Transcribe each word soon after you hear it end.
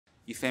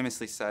You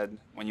famously said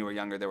when you were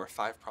younger there were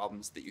 5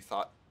 problems that you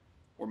thought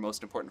were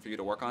most important for you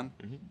to work on.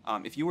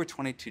 If you were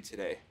 22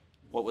 today,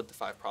 what would the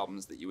 5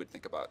 problems that you would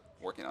think about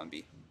working on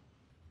be?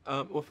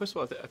 Well, first of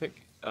all, I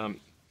think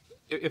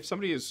if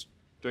somebody is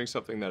doing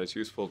something that is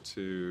useful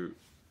to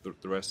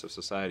the rest of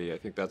society, I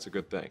think that's a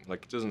good thing.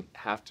 Like, it doesn't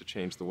have to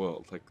change the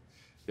world. Like,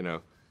 you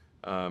know,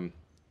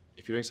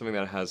 if you're doing something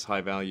that has high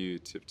value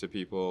to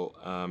people,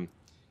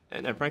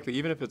 and frankly,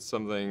 even if it's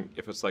something,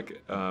 if it's like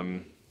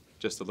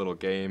just a little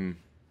game,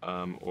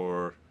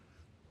 or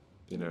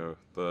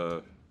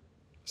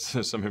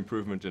some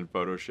improvement in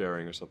photo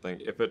sharing or something,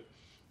 if it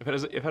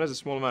has a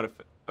small amount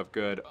of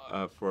good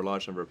for a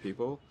large number of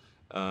people,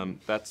 I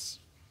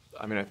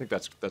think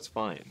that's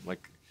fine.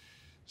 Like,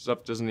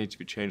 stuff doesn't need to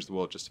be changed the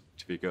world just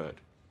to be good.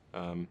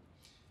 But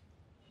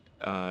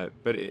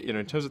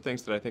in terms of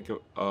things that I think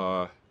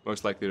are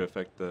most likely to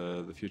affect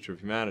the future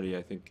of humanity,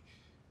 I think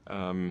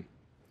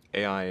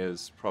AI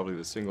is probably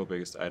the single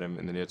biggest item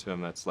in the near term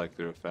that's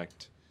likely to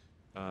affect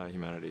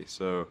humanity.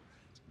 So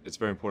it's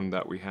very important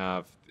that we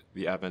have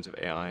the advent of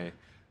AI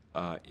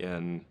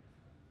in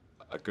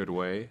a good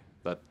way.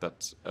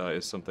 That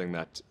is something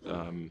that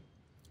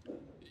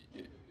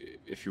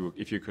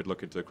if you could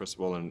look into the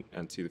crystal ball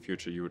and see the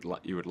future, you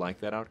would like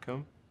that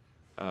outcome,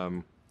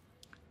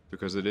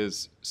 because it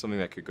is something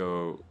that could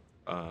go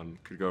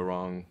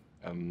wrong,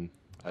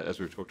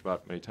 as we've talked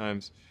about many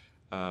times,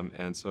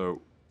 and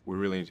so we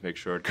really need to make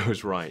sure it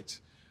goes right.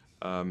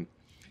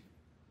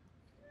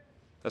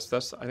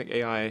 That's I think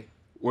AI,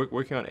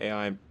 working on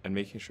AI and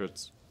making sure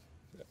it's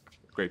a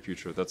great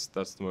future. That's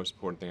the most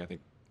important thing I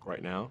think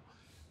right now,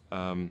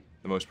 the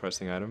most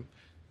pressing item.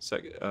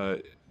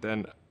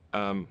 Then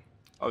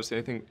obviously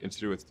anything to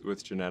do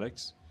with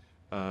genetics.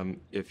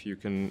 If you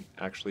can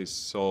actually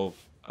solve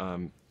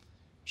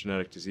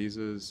genetic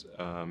diseases,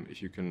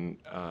 if you can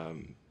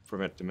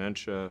prevent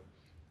dementia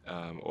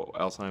or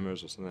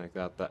Alzheimer's or something like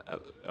that,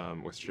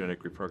 with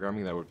genetic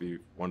reprogramming, that would be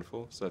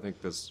wonderful. So I think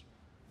there's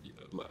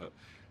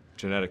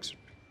genetics.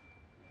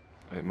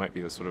 It might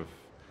be the sort of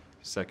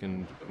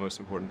second most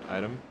important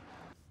item.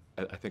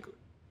 I think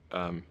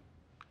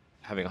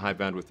having a high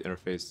bandwidth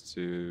interface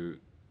to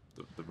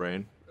the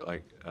brain,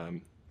 like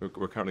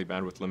we're currently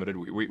bandwidth limited.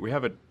 We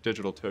have a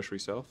digital tertiary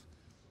self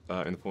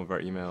in the form of our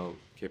email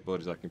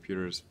capabilities, like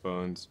computers,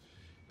 phones,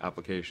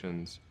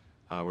 applications.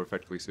 We're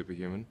effectively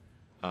superhuman,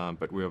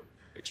 but we're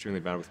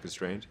extremely bandwidth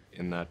constrained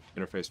in that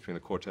interface between the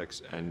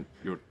cortex and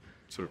your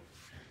sort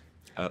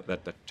of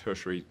that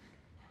tertiary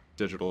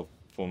digital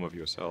form of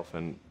yourself.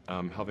 And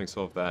helping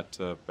solve that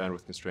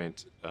bandwidth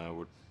constraint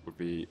would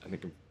be, I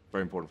think,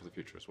 very important for the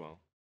future as well.